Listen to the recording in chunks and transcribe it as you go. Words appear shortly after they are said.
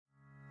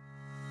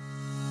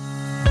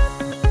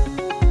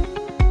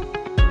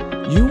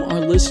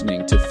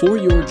listening to For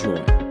Your Joy,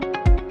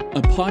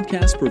 a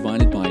podcast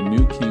provided by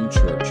New King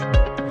Church,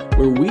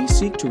 where we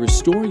seek to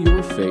restore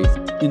your faith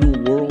in a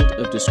world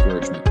of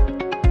discouragement.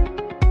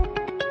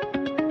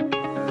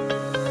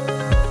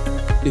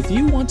 If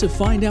you want to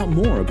find out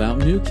more about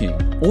New King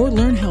or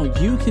learn how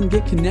you can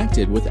get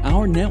connected with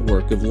our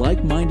network of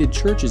like-minded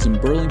churches in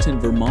Burlington,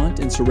 Vermont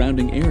and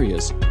surrounding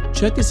areas,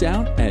 check us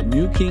out at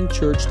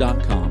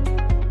newkingchurch.com.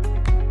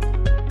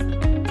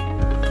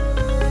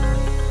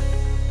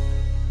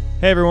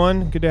 Hey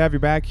everyone, good to have you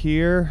back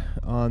here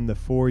on the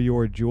For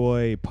Your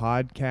Joy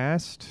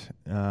podcast.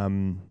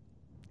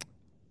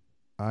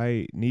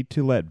 I need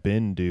to let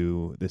Ben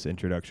do this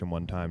introduction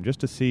one time just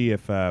to see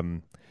if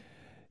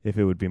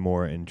it would be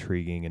more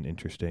intriguing and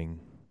interesting.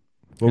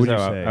 What would you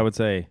say? I would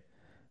say,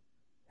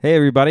 hey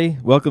everybody,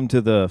 welcome to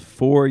the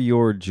For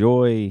Your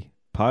Joy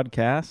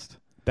podcast.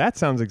 That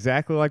sounds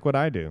exactly like what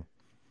I do.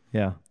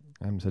 Yeah.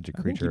 I'm such a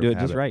creature I think you do of it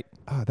habit. just right.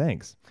 Oh,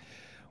 thanks.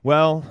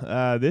 Well,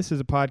 this is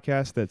a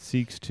podcast that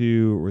seeks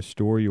to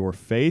restore your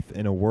faith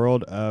in a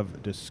world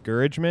of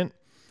discouragement.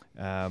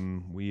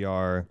 We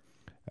are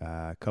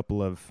a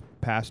couple of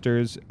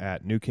pastors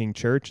at New King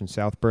Church in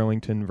South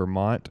Burlington,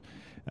 Vermont,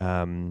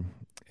 and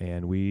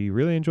we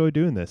really enjoy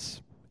doing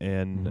this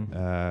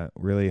and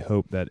really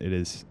hope that it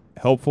is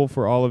helpful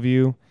for all of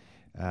you.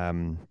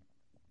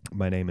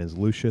 My name is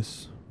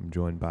Lucius. I'm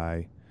joined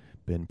by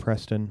Ben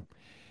Preston,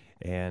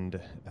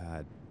 and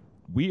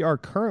we are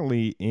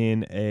currently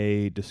in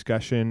a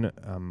discussion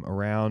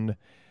around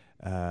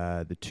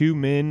the two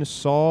men,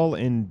 Saul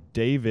and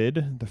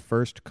David, the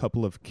first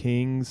couple of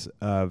kings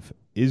of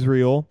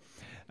Israel.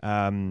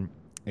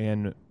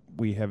 And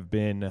we have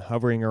been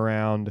hovering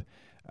around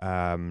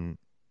the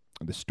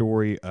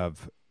story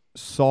of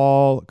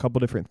Saul, a couple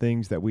different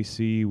things that we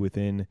see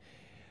within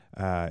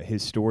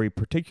his story,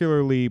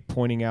 particularly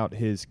pointing out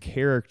his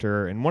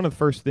character. And one of the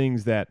first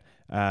things that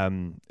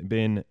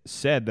Ben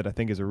said that I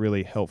think is a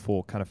really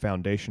helpful kind of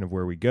foundation of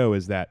where we go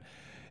is that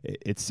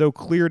it's so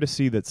clear to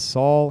see that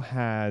Saul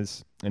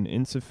has an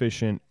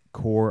insufficient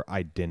core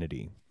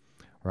identity,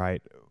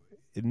 right?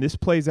 And this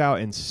plays out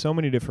in so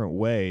many different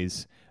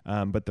ways,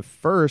 but the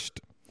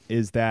first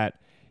is that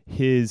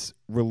his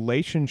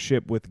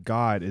relationship with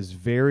God is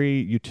very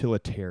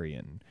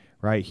utilitarian,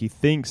 right? He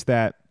thinks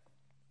that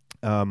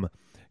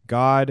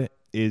God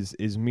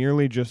is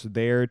merely just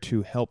there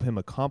to help him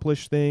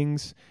accomplish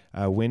things.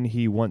 When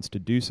he wants to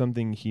do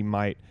something, he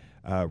might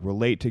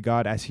relate to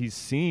God as he's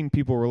seen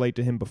people relate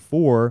to him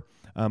before,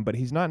 but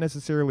he's not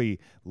necessarily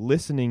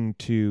listening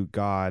to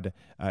God.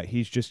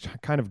 He's just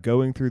kind of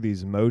going through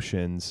these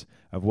motions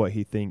of what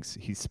he thinks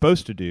he's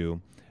supposed to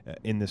do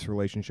in this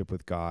relationship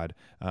with God.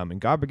 And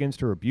God begins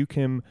to rebuke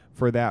him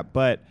for that,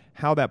 but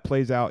how that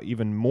plays out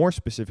even more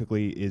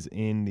specifically is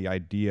in the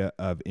idea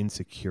of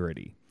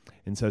insecurity.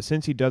 And so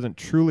since he doesn't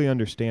truly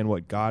understand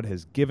what God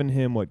has given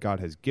him, what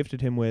God has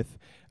gifted him with,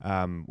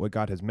 what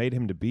God has made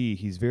him to be,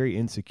 he's very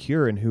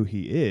insecure in who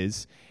he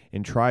is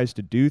and tries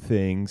to do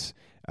things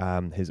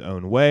his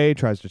own way,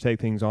 tries to take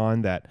things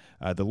on that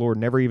the Lord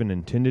never even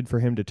intended for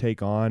him to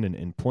take on,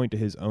 and point to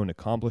his own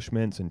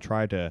accomplishments and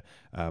try to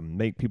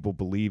make people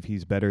believe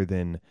he's better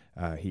than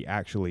he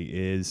actually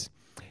is.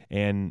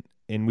 And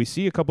we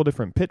see a couple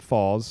different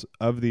pitfalls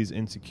of these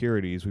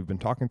insecurities. We've been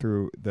talking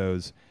through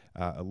those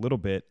a little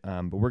bit,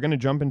 but we're going to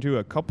jump into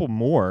a couple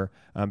more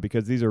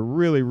because these are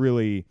really,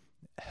 really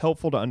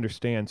helpful to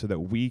understand so that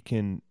we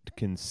can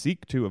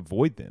seek to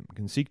avoid them,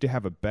 can seek to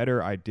have a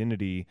better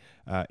identity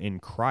in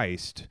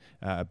Christ,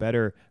 a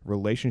better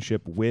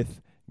relationship with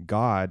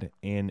God,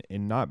 and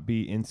not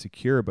be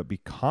insecure, but be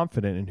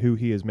confident in who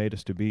he has made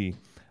us to be.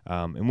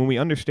 And when we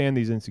understand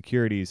these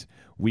insecurities,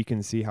 we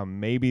can see how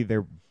maybe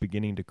they're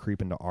beginning to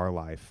creep into our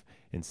life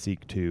and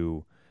seek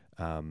to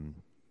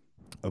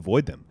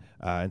avoid them.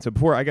 And so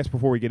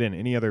before we get in,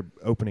 any other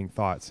opening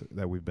thoughts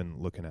that we've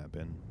been looking at,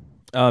 Ben?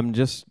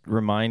 Just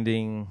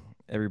reminding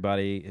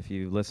everybody, if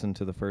you listened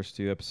to the first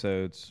two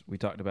episodes, we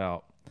talked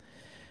about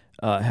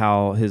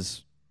how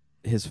his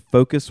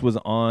focus was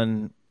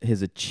on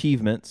his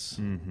achievements,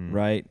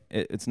 right?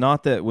 It's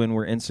not that when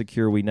we're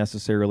insecure, we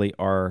necessarily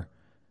are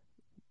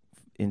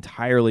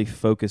entirely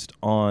focused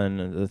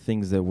on the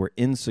things that we're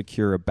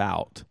insecure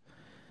about,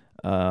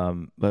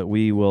 but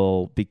we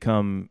will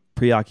become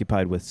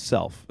preoccupied with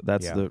self.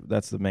 That's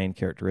the main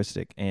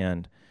characteristic,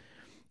 and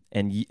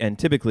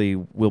typically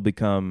we'll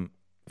become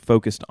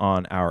focused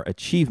on our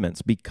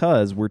achievements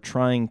because we're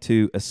trying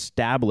to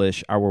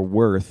establish our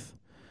worth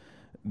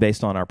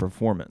based on our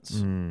performance.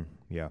 And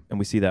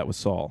we see that with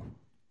Saul.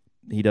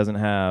 He doesn't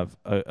have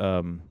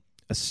a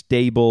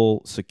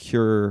stable,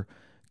 secure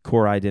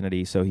core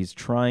identity, so he's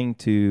trying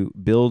to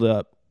build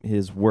up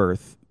his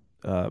worth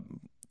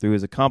through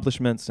his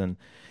accomplishments, and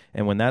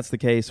when that's the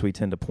case, we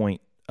tend to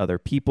point other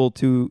people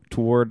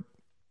toward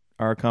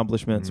our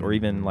accomplishments, or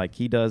even like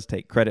he does,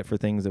 take credit for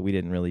things that we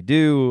didn't really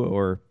do,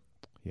 or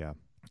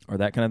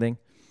that kind of thing.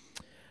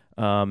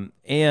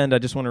 And I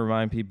just want to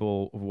remind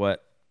people of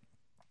what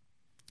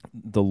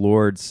the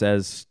Lord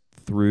says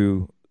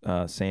through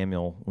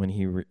Samuel when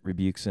he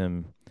rebukes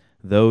him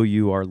though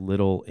you are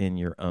little in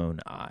your own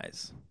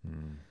eyes.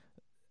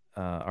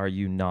 Are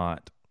you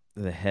not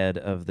the head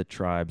of the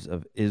tribes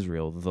of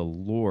Israel? The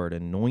Lord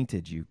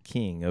anointed you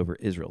king over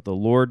Israel. The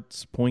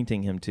Lord's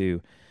pointing him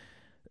to,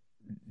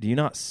 do you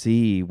not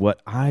see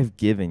what I've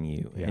given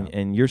you? Yeah.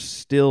 And you're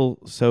still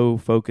so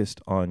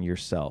focused on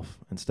yourself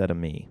instead of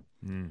me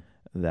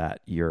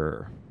that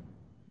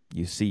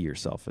you see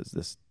yourself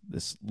as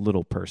this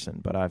little person,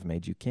 but I've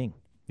made you king.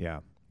 Yeah.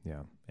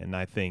 And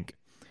I think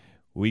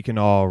we can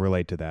all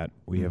relate to that.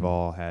 We have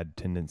all had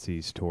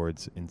tendencies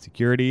towards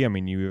insecurity. I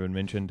mean, you even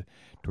mentioned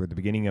toward the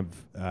beginning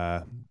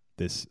of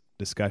this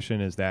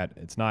discussion is that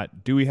it's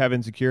not, do we have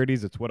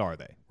insecurities? It's what are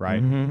they,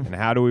 right? And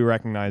how do we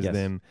recognize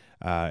them?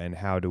 And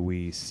how do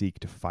we seek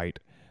to fight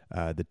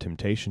the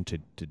temptation to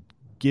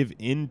give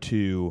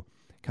into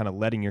kind of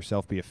letting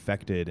yourself be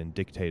affected and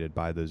dictated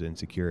by those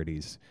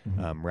insecurities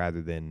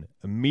rather than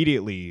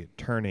immediately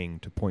turning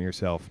to point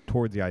yourself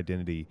towards the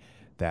identity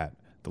that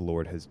the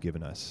Lord has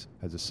given us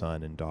as a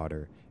son and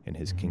daughter in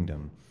his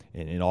kingdom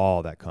and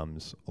all that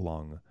comes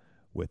along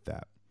with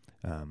that.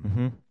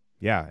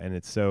 Yeah, and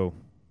it's so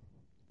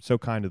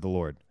kind of the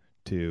Lord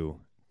to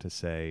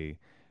say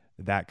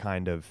that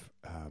kind of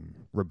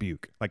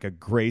rebuke, like a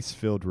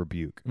grace-filled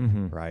rebuke,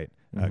 right?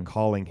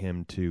 Calling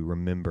him to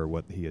remember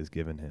what he has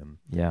given him.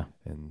 Yeah.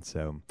 And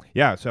so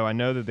I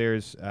know that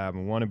there's,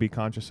 we want to be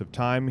conscious of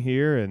time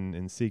here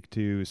and seek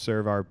to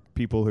serve our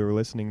people who are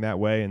listening that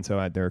way. And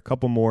so there are a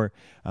couple more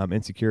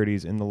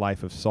insecurities in the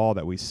life of Saul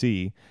that we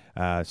see.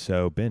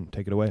 So Ben,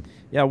 take it away.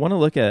 Yeah, I want to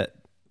look at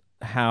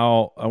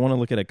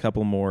a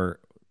couple more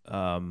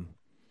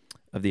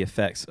of the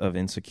effects of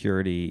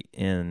insecurity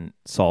in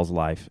Saul's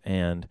life.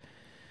 And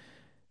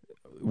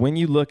when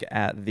you look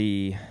at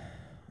the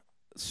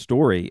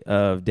story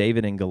of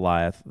David and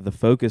Goliath, the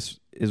focus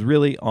is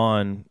really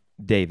on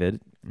David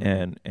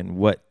and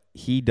what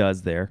he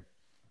does there,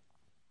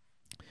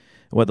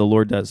 what the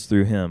Lord does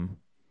through him.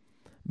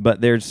 But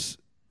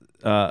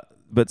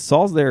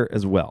Saul's there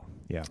as well.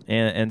 Yeah.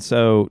 And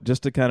so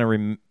just to kind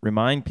of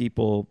remind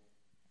people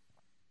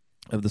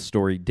of the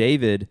story,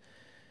 David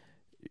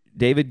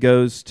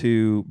goes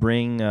to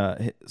bring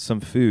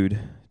some food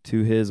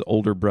to his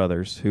older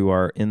brothers who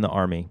are in the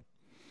army.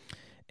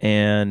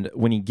 And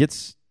when he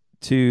gets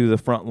to the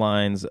front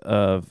lines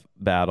of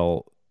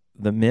battle,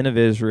 the men of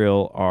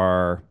Israel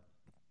are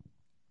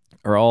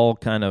all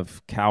kind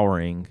of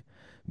cowering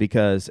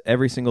because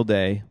every single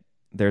day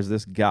there's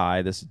this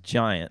guy, this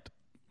giant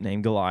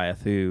named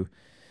Goliath, who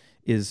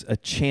is a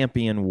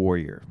champion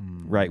warrior,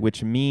 right?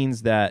 Which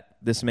means that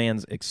this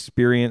man's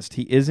experienced.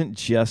 He isn't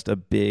just a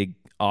big,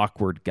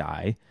 awkward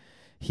guy.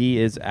 He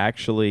is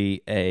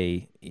actually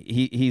he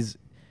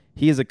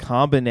is a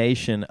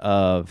combination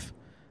of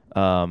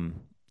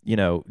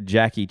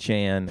Jackie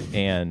Chan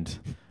and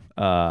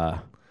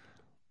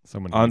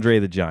Andre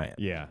the Giant.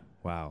 Yeah.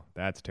 Wow,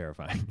 that's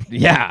terrifying.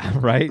 Yeah,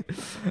 right.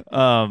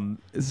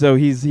 So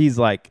he's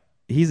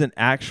an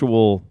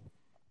actual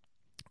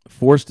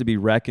force to be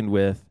reckoned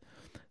with.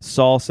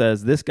 Saul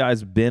says this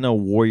guy's been a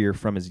warrior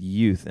from his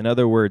youth. In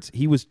other words,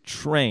 he was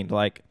trained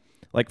like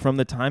from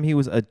the time he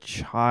was a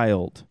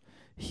child.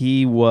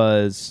 He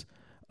was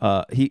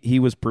he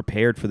was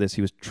prepared for this.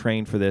 He was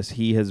trained for this.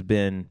 He's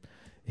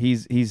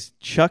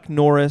Chuck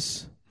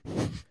Norris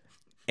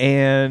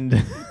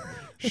and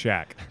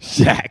Shaq.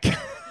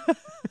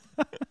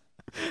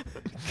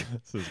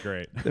 This is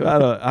great. I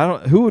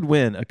don't. Who would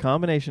win? A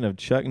combination of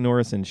Chuck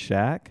Norris and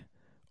Shaq,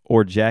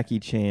 or Jackie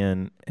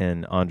Chan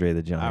and Andre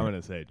the Giant? I'm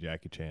gonna say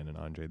Jackie Chan and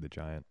Andre the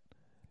Giant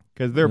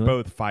because they're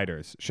both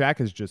fighters.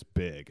 Shaq is just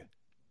big.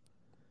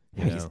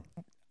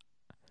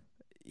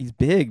 He's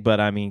big, but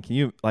I mean,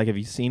 have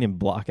you seen him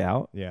block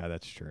out? Yeah,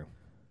 that's true.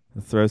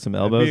 Throw some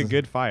elbows. It'd be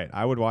a good fight.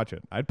 I would watch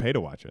it. I'd pay to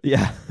watch it.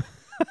 Yeah.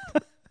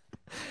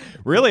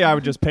 Really, I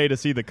would just pay to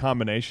see the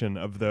combination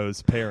of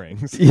those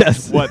pairings.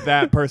 Yes. What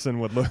that person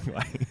would look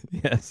like.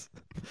 Yes.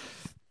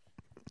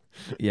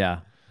 Yeah.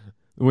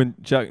 When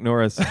Chuck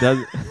Norris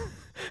does,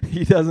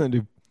 he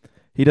doesn't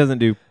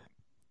do,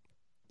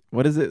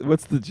 what is it?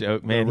 What's the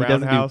joke, man? He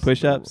doesn't do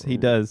push-ups. He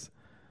does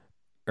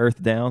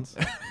earth downs.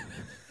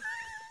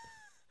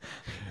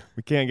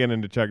 We can't get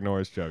into Chuck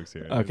Norris jokes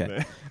here.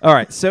 Okay. All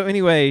right. So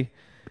anyway,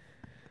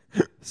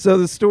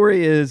 the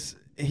story is,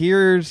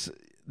 here's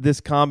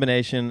this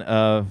combination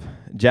of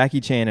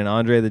Jackie Chan and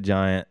Andre the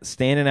Giant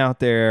standing out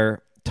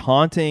there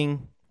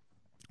taunting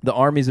the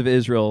armies of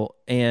Israel,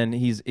 and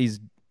he's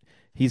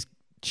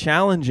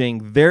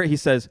challenging he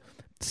says,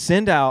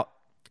 send out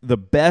the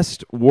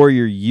best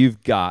warrior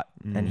you've got,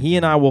 and he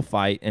and I will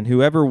fight, and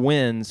whoever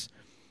wins,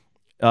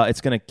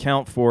 it's going to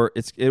count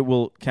it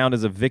will count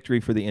as a victory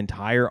for the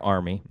entire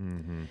army.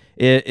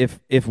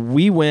 If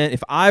we win,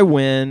 if I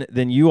win,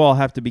 then you all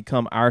have to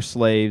become our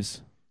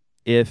slaves.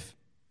 If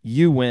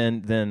you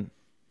win, then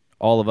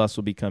all of us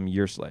will become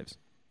your slaves.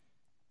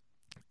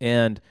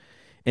 And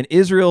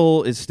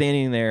Israel is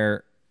standing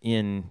there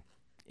in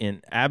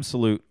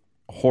absolute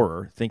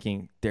horror,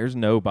 thinking there's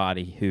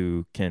nobody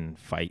who can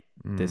fight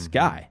this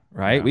guy,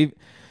 right? Yeah.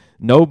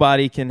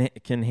 Nobody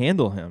can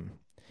handle him.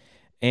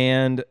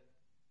 And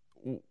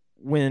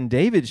when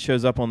David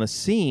shows up on the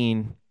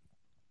scene,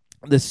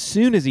 as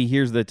soon as he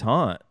hears the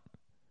taunt,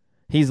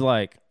 he's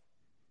like,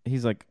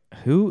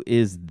 who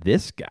is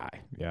this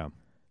guy? Yeah.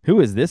 Who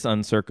is this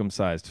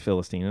uncircumcised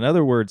Philistine? In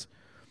other words,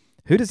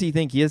 who does he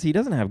think he is? He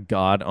doesn't have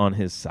God on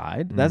his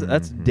side.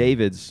 That's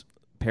David's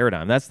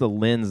paradigm. That's the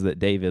lens that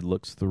David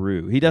looks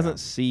through. He doesn't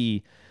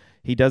see,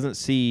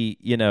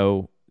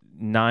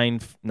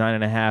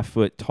 9.5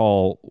 foot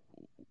tall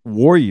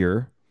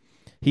warrior.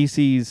 He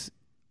sees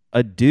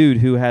a dude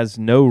who has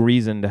no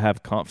reason to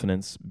have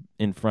confidence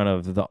in front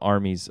of the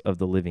armies of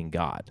the living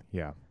God.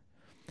 Yeah.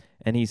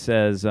 And he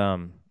says,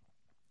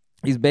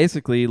 he's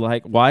basically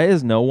like, why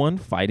is no one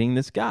fighting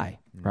this guy,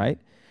 right?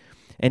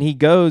 And he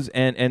goes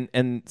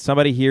and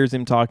somebody hears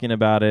him talking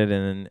about it,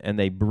 and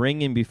they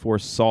bring him before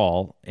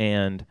Saul,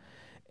 and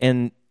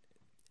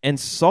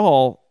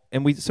Saul,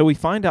 so we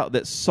find out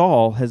that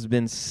Saul has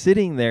been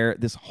sitting there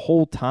this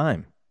whole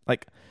time.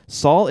 Like,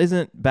 Saul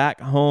isn't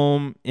back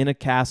home in a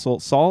castle.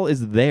 Saul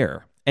is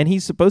there, and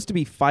he's supposed to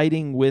be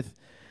fighting with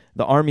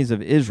the armies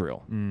of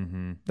Israel.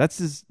 Mm-hmm.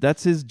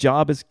 That's his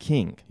job as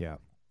king. Yeah.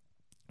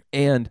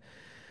 And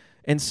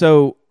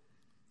so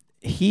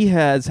he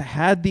has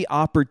had the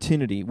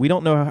opportunity. We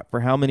don't know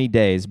for how many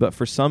days, but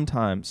for some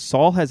time,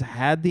 Saul has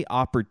had the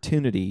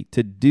opportunity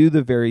to do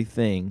the very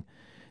thing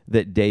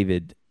that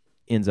David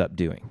ends up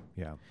doing.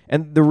 Yeah.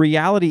 And the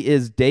reality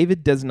is,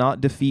 David does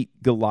not defeat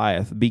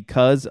Goliath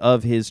because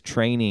of his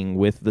training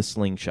with the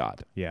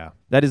slingshot. Yeah.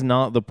 That is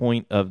not the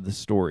point of the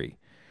story.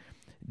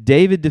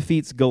 David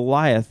defeats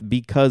Goliath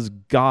because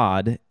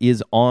God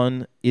is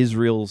on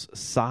Israel's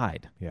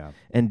side. Yeah.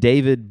 And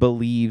David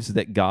believes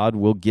that God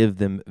will give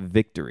them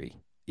victory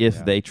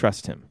if they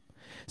trust him.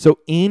 So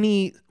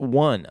any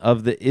one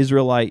of the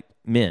Israelite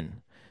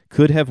men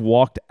could have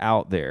walked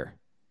out there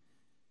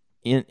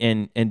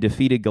and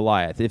defeated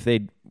Goliath if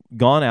they'd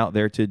gone out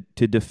there to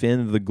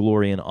defend the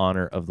glory and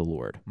honor of the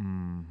Lord.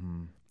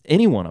 Mm-hmm.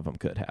 Any one of them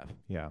could have,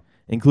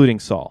 including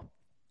Saul.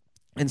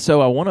 And so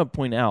I want to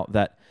point out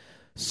that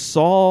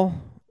Saul,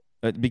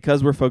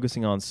 because we're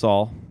focusing on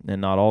Saul and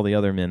not all the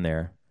other men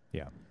there,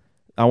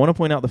 I want to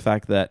point out the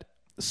fact that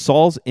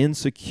Saul's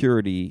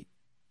insecurity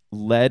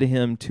led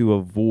him to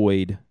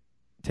avoid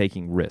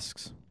taking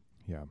risks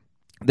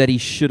that he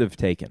should have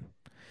taken.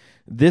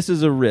 This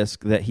is a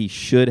risk that he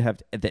should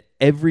have, that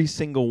every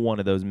single one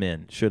of those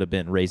men should have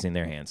been raising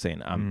their hand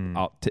saying,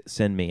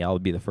 send me, I'll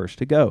be the first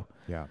to go.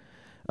 Yeah.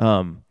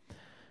 But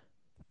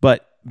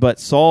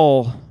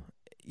Saul,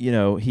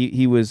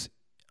 he was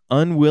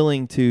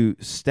unwilling to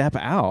step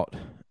out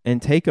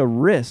and take a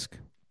risk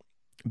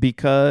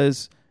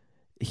because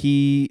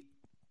he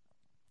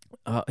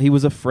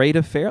was afraid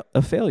of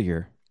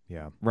failure.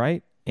 Yeah.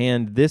 Right?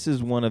 And this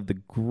is one of the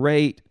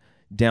great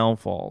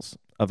downfalls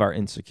of our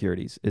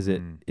insecurities, is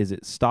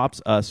it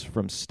stops us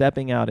from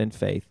stepping out in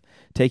faith,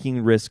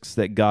 taking risks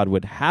that God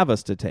would have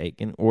us to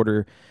take in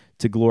order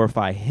to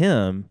glorify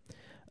him,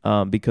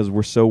 because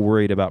we're so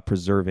worried about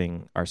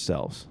preserving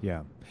ourselves.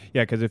 Yeah.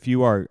 Yeah, because if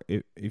you are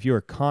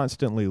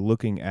constantly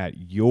looking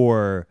at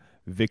your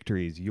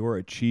victories, your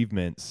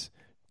achievements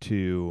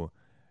to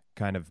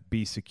kind of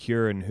be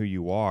secure in who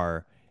you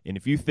are, and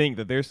if you think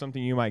that there's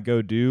something you might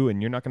go do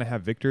and you're not going to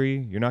have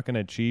victory, you're not going to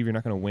achieve, you're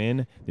not going to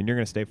win, then you're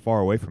going to stay far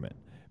away from it,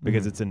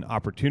 because it's an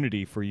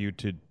opportunity for you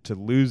to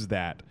lose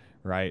that,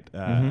 right?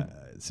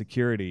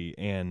 Security,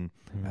 and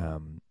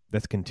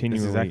that's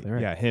continually, that's exactly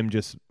right. Him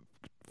just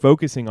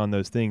focusing on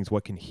those things.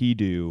 What can he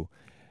do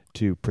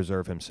to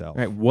preserve himself?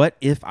 Right. What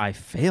if I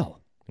fail?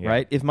 Yeah.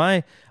 Right? If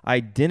my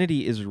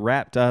identity is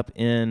wrapped up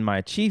in my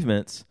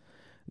achievements,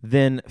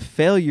 then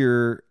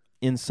failure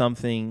in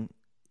something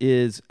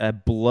is a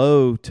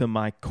blow to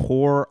my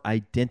core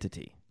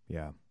identity.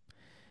 Yeah.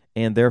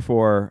 And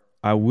therefore,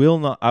 I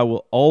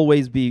will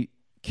always be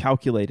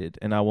calculated,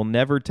 and I will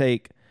never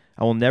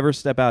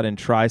step out and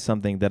try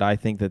something that I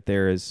think that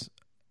there is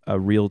a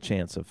real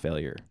chance of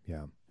failure.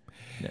 Yeah.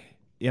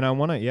 And I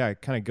want to,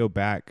 kind of go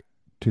back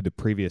to the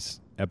previous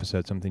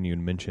episode, something you had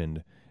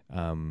mentioned,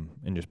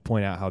 and just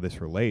point out how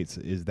this relates,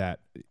 is that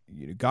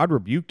God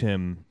rebuked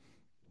him,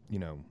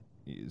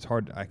 it's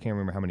hard, I can't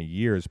remember how many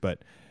years,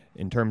 but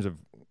in terms of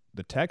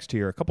the text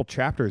here, a couple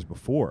chapters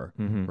before,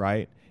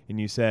 right?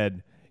 And you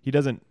said he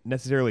doesn't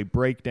necessarily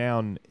break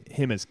down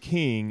him as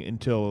king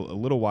until a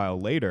little while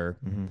later,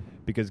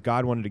 because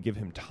God wanted to give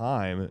him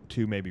time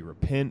to maybe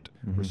repent,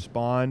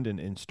 respond,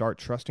 and start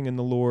trusting in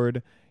the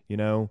Lord,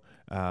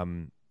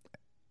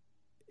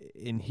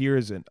 and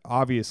here's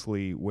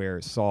obviously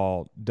where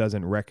Saul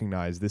doesn't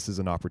recognize this is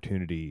an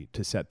opportunity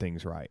to set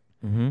things right.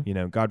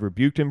 God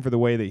rebuked him for the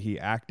way that he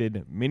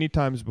acted many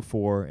times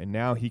before, and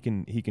now he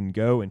can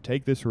go and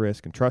take this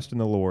risk and trust in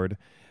the Lord,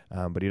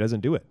 but he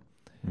doesn't do it.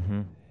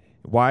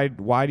 Why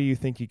do you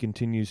think he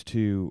continues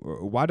to,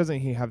 or why doesn't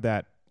he have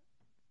that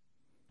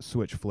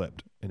switch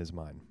flipped in his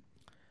mind?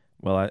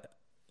 Well,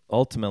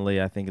 ultimately,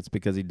 I think it's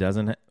because he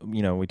doesn't,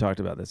 we talked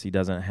about this, he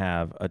doesn't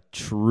have a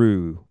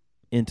true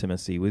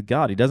intimacy with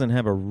God. He doesn't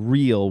have a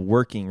real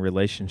working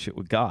relationship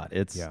with God.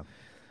 It's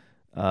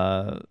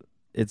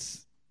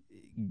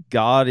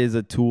God is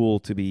a tool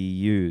to be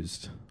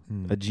used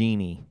a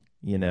genie,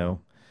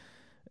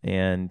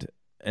 and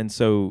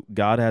so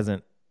God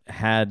hasn't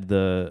had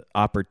the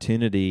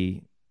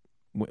opportunity.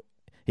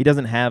 He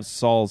doesn't have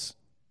Saul's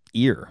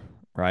ear,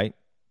 right?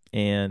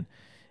 And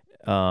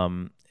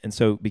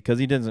so because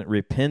he doesn't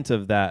repent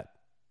of that,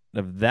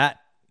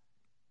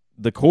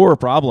 the core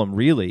problem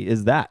really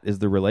is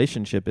the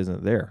relationship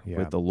isn't there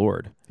with the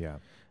Lord. Yeah.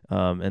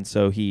 And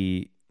so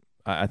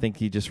I think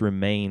he just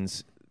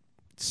remains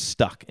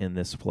stuck in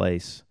this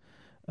place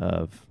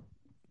of,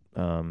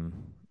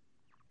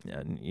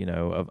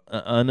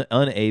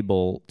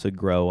 unable to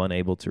grow,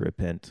 unable to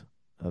repent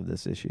of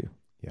this issue.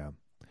 Yeah.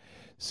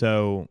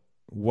 So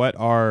what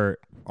are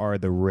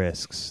the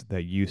risks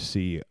that you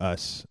see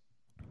us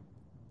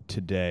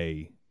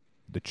today,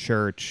 the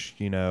church,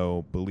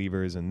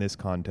 believers in this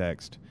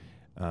context,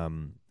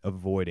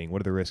 avoiding?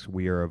 What are the risks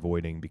we are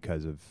avoiding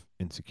because of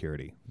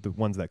insecurity? The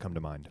ones that come to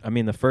mind. I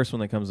mean, the first one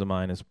that comes to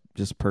mind is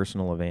just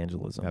personal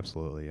evangelism.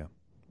 Absolutely, yeah.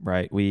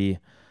 Right. We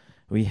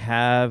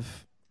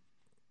have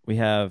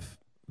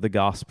the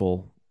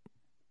gospel.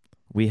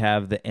 We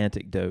have the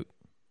antidote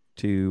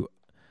to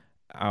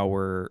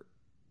our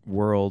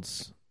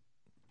world's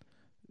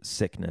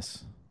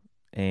sickness,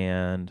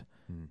 and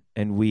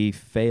we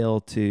fail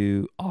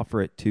to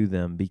offer it to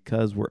them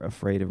because we're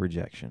afraid of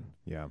rejection.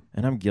 Yeah.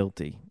 And I'm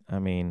guilty. I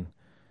mean,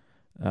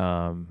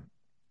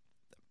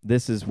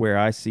 this is where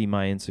I see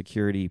my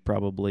insecurity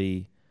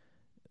probably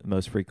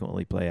most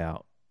frequently play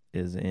out,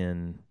 is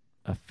in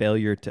a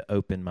failure to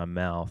open my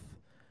mouth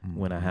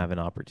when I have an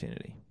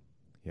opportunity.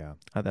 Yeah.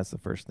 That's the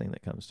first thing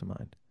that comes to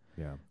mind.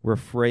 Yeah. We're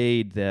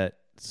afraid that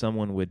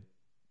someone would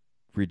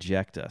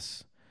reject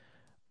us.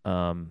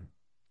 And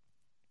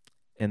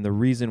the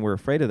reason we're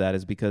afraid of that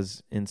is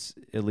because,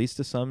 at least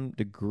to some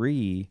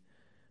degree,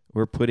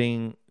 we're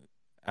putting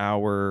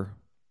our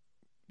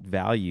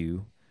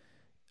value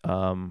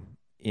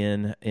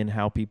in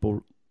how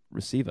people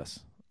receive us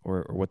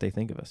or what they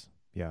think of us.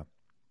 Yeah.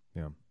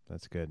 Yeah.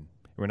 That's good.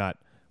 We're not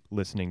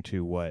listening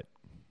to what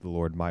the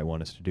Lord might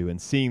want us to do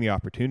and seeing the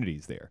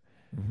opportunities there.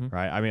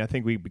 Right? I mean, I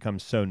think we become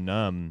so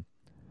numb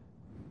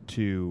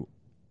to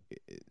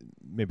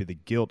maybe the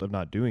guilt of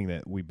not doing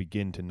that, we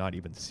begin to not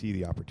even see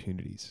the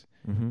opportunities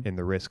and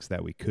the risks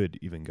that we could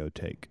even go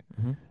take.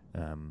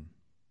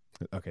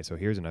 Okay, so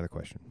here's another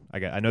question.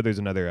 I know there's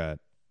another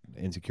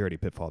insecurity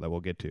pitfall that we'll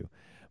get to,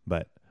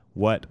 but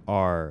what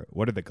are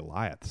the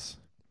Goliaths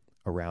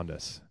around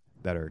us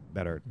that are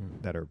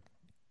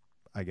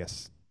I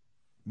guess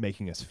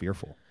making us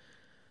fearful?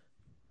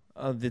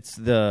 It's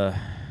the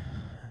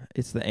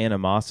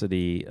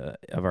animosity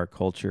of our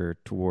culture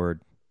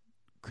toward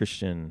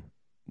Christian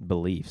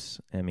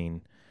beliefs. I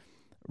mean,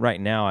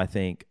 right now I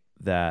think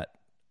that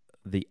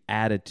the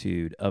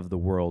attitude of the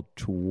world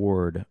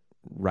toward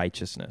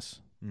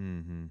righteousness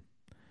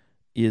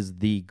is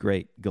the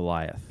great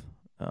Goliath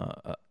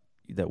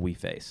that we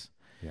face.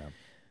 Yeah.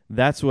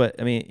 That's what,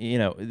 I mean,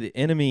 the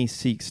enemy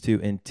seeks to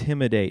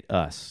intimidate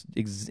us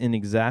in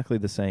exactly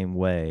the same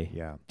way,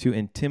 to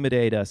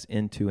intimidate us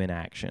into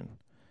inaction.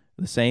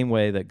 The same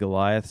way that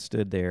Goliath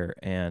stood there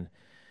and,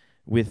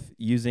 with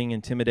using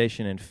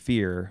intimidation and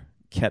fear,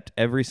 kept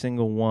every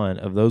single one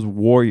of those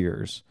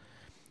warriors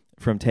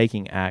from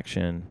taking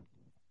action.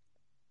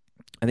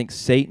 I think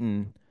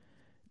Satan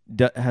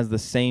has the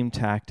same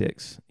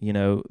tactics.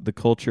 The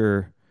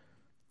culture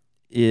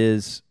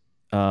is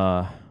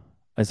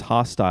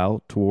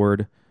hostile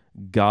toward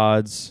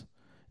God's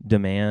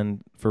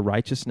demand for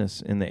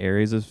righteousness in the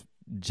areas of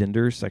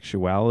gender,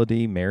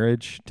 sexuality,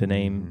 marriage, to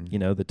name,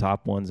 the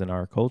top ones in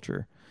our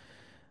culture.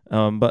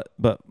 But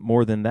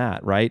more than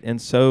that, right? And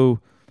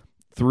so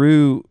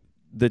through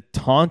the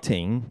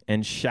taunting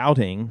and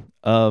shouting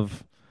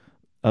of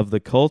the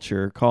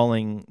culture,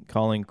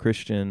 calling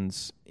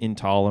Christians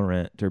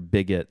intolerant or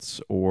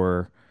bigots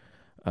or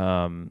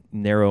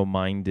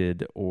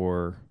narrow-minded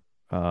or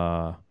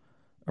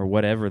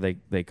whatever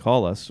they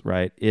call us,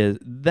 right? Is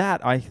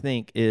that, I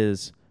think,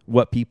 is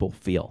what people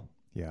feel.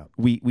 Yeah.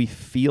 We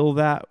feel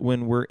that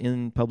when we're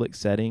in public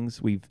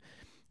settings. We've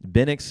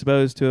been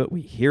exposed to it.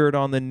 We hear it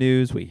on the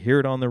news. We hear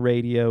it on the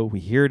radio. We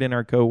hear it in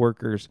our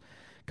coworkers'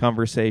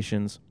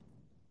 conversations.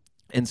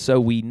 And so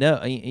we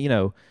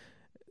know,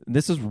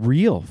 this is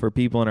real for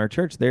people in our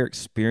church. They're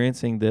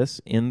experiencing this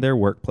in their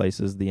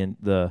workplaces,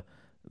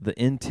 the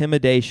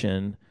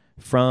intimidation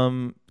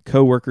from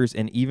coworkers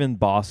and even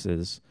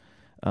bosses,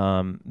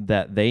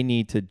 that they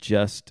need to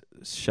just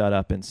shut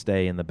up and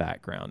stay in the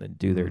background and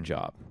do their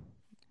job.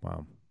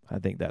 Wow. I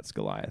think that's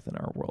Goliath in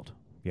our world.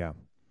 Yeah.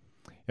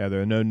 Yeah,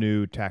 there are no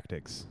new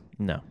tactics.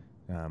 No.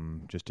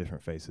 Just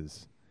different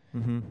faces.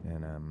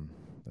 And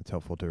that's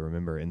helpful to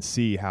remember and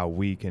see how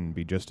we can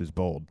be just as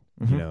bold.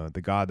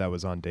 The God that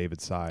was on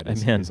David's side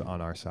is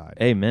on our side.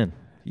 Amen.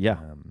 Yeah.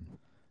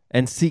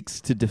 And seeks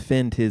to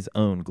defend his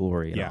own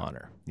glory and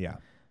honor. Yeah.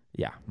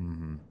 Yeah.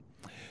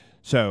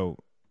 So,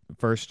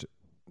 first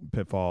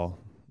pitfall,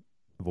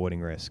 avoiding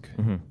risk.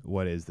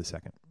 What is the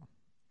second?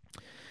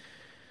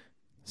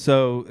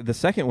 So the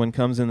second one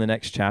comes in the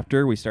next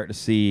chapter. We start to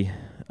see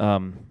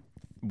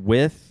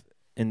with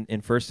in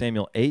 1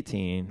 Samuel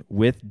 18,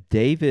 with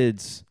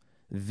David's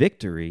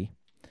victory,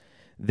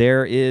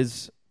 there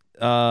is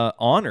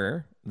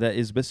honor that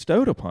is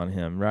bestowed upon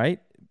him, right?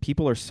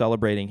 People are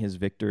celebrating his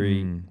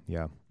victory.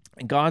 Yeah.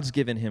 And God's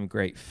given him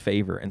great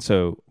favor. And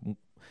so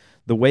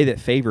the way that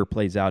favor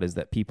plays out is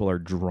that people are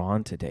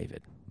drawn to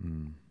David.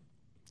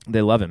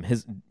 They love him.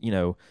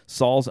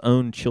 Saul's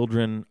own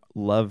children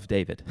love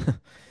David.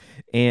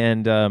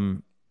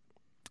 And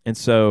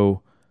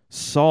so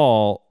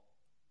Saul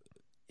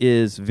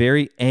is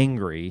very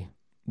angry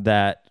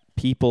that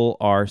people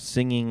are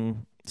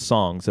singing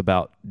songs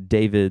about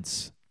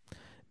David's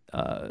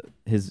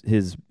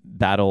his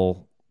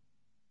battle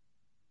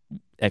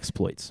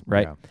exploits,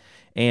 right? Yeah.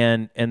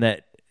 And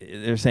that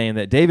they're saying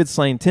that David's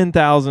slain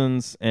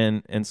 10,000s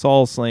and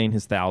Saul's slain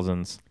his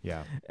thousands.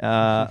 Yeah.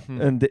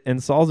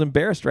 And Saul's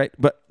embarrassed, right?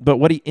 But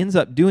what he ends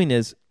up doing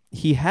is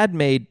he had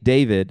made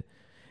David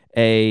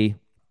a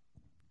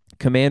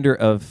commander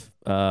of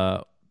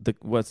I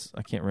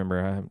can't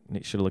remember.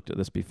 I should have looked at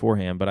this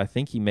beforehand, but I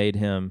think he made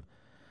him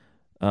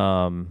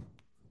a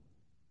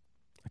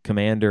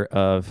commander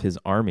of his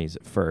armies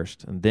at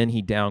first, and then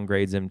he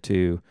downgrades him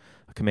to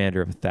a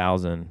commander of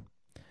 1,000.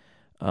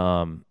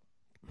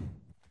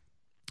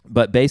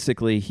 But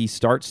basically, it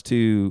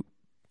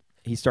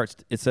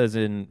says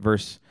in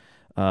verse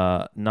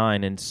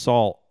 9, and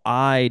Saul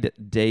eyed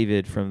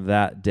David from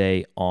that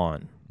day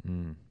on.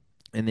 And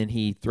then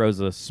he throws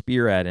a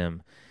spear at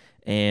him,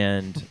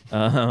 and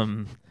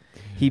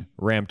he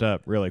ramped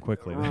up really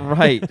quickly.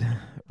 Right.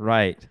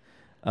 And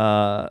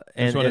I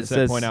just want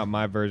to point out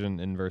my version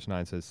in verse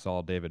 9 says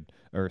Saul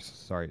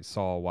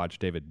watched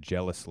David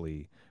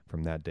jealously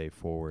from that day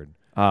forward.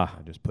 It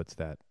just puts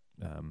that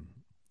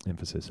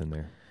emphasis in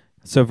there.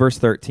 So verse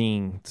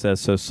 13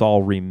 says, so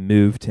Saul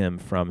removed him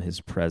from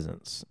his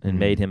presence and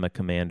made him a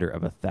commander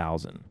of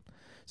 1,000.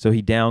 So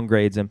he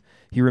downgrades him.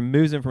 He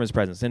removes him from his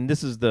presence. And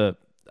this is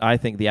I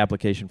think the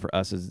application for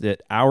us is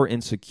that our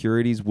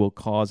insecurities will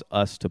cause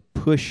us to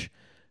push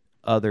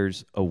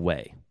others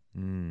away.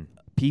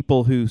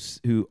 People who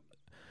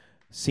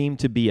seem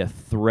to be a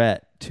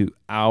threat to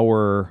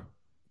our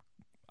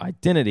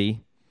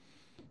identity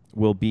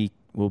will be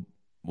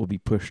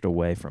pushed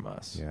away from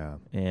us. Yeah.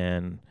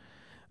 And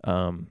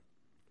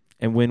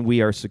when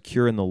we are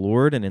secure in the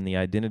Lord and in the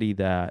identity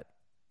that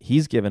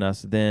He's given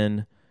us,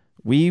 then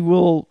we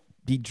will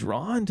be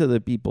drawn to the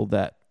people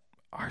that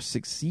are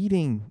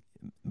succeeding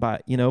by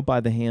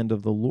the hand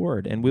of the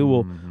Lord, and we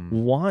will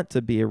want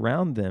to be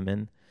around them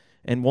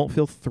and won't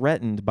feel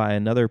threatened by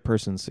another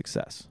person's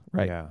success.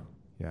 Right?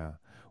 Yeah.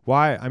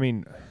 Why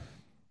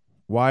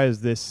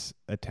is this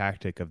a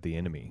tactic of the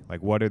enemy?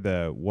 Like, what are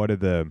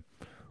the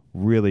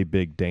really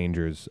big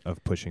dangers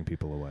of pushing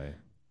people away?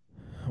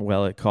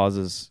 Well, it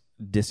causes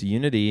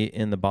disunity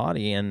in the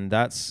body, and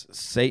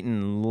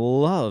Satan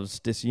loves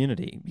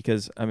disunity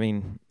because,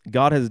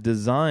 God has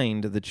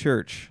designed the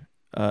church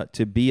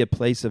to be a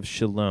place of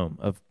shalom,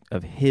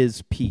 of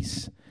His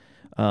peace.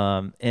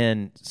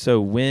 And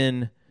so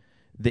when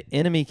the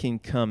enemy can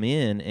come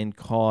in and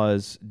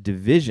cause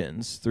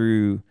divisions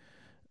through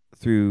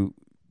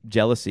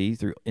jealousy,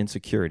 through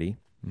insecurity,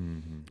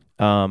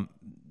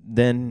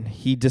 then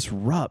he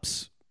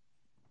disrupts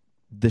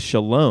the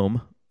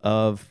shalom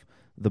of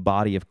the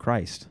body of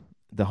Christ,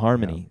 the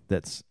harmony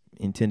that's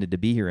intended to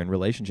be here in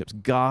relationships.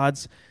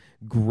 God's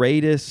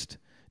greatest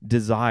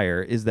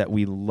desire is that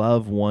we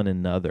love one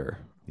another.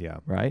 Yeah.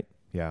 Right?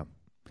 Yeah.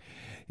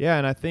 Yeah,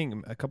 and I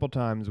think a couple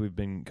times we've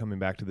been coming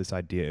back to this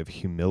idea of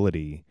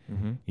humility.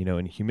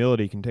 And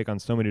humility can take on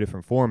so many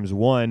different forms.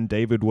 One,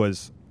 David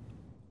was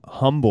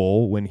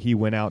humble when he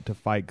went out to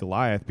fight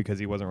Goliath because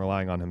he wasn't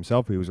relying on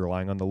himself, he was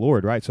relying on the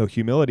Lord, right? So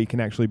humility can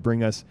actually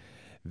bring us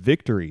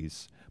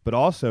victories, but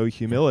also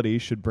humility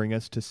should bring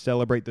us to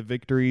celebrate the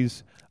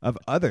victories of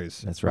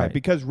others. That's right.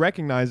 Because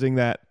recognizing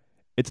that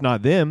it's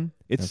not them,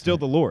 it's still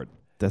the Lord.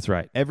 That's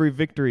right. Every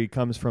victory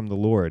comes from the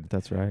Lord.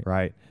 That's right.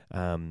 Right?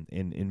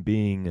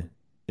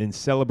 In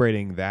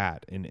celebrating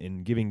that,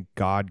 in giving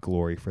God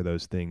glory for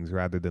those things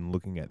rather than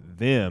looking at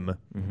them,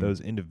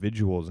 those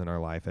individuals in our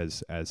life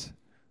as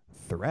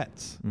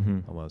threats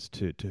almost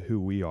to who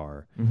we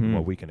are and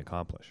what we can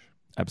accomplish.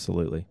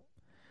 Absolutely.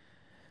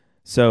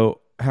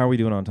 So how are we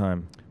doing on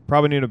time?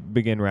 Probably need to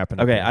begin wrapping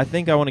up. Okay, I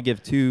think I want to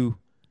give two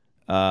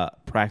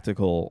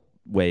practical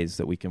ways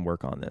that we can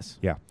work on this.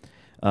 Yeah.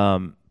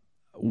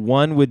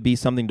 One would be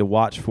something to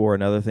watch for.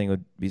 Another thing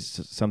would be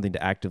something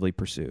to actively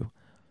pursue.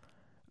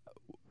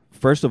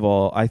 First of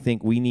all, I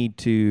think we need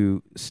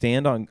to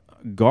stand on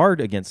guard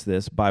against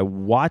this by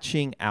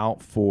watching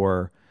out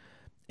for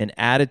an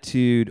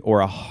attitude or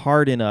a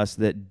heart in us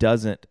that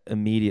doesn't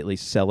immediately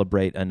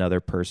celebrate another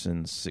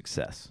person's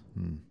success.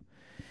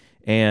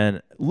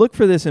 And look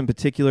for this in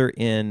particular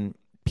in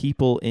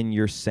people in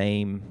your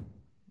same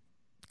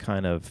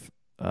kind of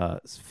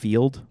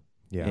field,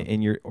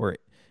 in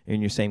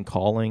your same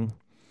calling.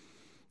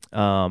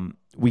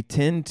 We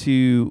tend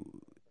to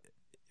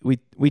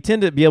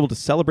be able to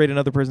celebrate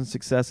another person's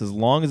success as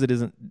long as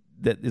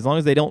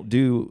they don't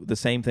do the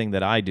same thing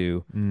that I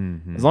do,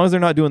 as long as they're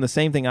not doing the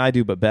same thing I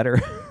do but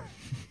better.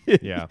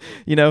 Yeah.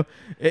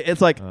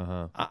 It's like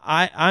Uh-huh.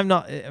 I'm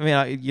not. I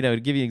mean, to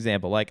give you an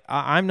example, like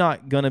I'm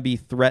not going to be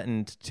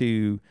threatened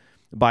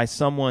by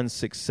someone's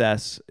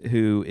success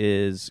who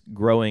is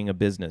growing a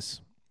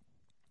business,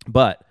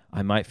 but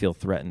I might feel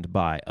threatened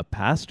by a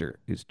pastor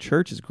whose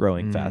church is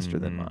growing faster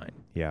than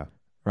mine. Yeah.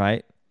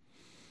 Right.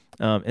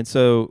 And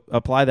so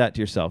apply that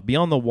to yourself. Be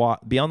on the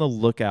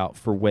lookout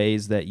for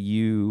ways that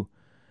you,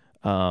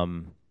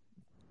 the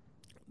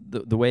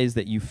ways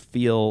that you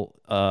feel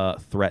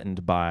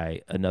threatened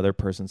by another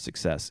person's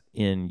success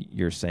in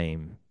your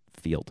same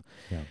field.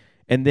 Yeah.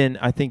 And then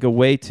I think a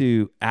way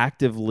to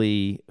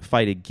actively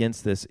fight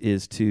against this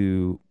is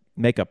to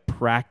make a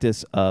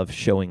practice of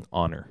showing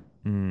honor.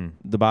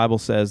 The Bible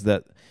says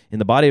that in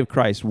the body of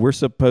Christ, we're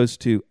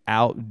supposed to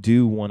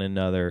outdo one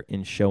another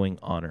in showing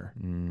honor.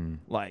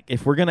 Like,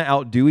 if we're going to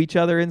outdo each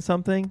other in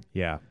something,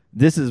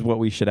 this is what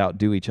we should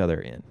outdo each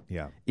other in.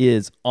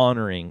 Is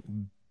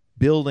honoring,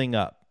 building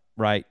up,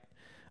 right?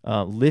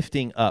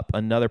 Lifting up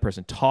another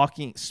person,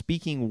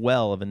 speaking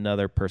well of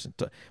another person,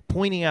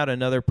 pointing out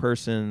another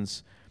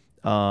person's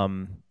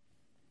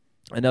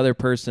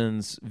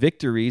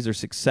victories or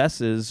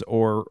successes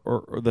or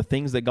the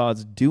things that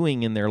God's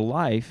doing in their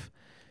life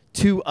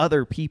to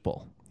other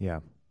people. Yeah.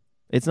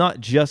 It's not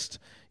just,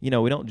 we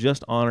don't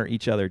just honor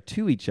each other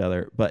to each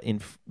other, but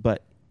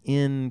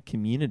in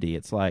community.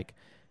 It's like,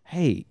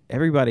 hey,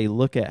 everybody,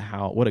 look at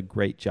what a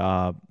great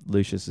job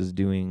Lucius is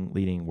doing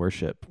leading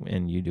worship,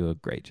 and you do a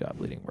great job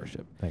leading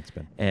worship. Thanks,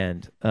 Ben.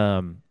 And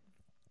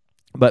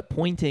but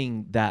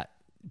pointing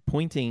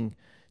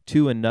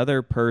to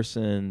another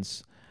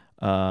person's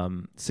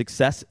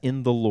success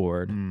in the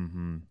Lord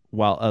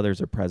while others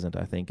are present,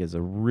 I think is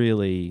a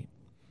really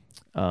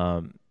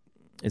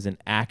is an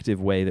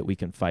active way that we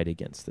can fight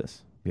against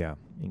this. Yeah,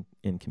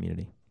 in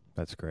community.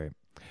 That's great.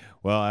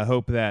 Well, I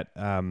hope that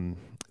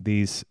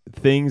these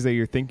things that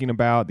you're thinking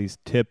about, these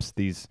tips,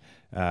 these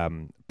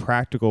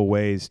practical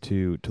ways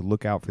to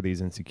look out for these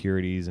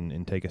insecurities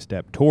and take a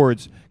step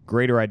towards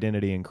greater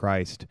identity in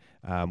Christ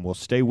will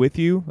stay with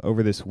you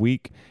over this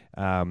week.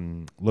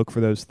 Look for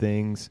those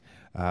things.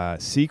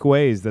 Seek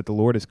ways that the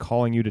Lord is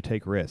calling you to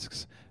take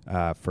risks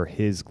for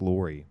His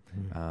glory,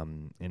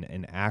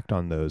 and act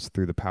on those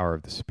through the power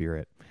of the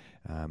Spirit.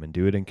 And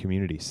do it in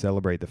community.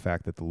 Celebrate the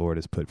fact that the Lord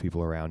has put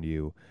people around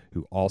you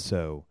who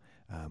also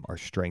are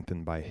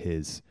strengthened by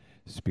His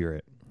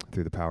Spirit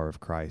through the power of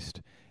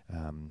Christ.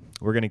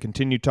 We're going to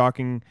continue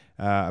talking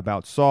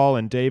about Saul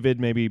and David,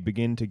 maybe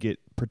begin to get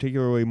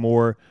particularly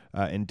more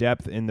in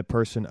depth in the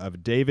person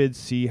of David,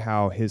 see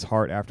how his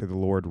heart after the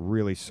Lord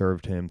really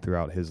served him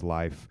throughout his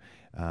life.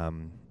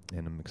 And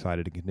I'm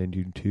excited to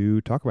continue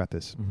to talk about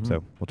this.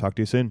 So we'll talk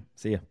to you soon.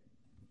 See ya.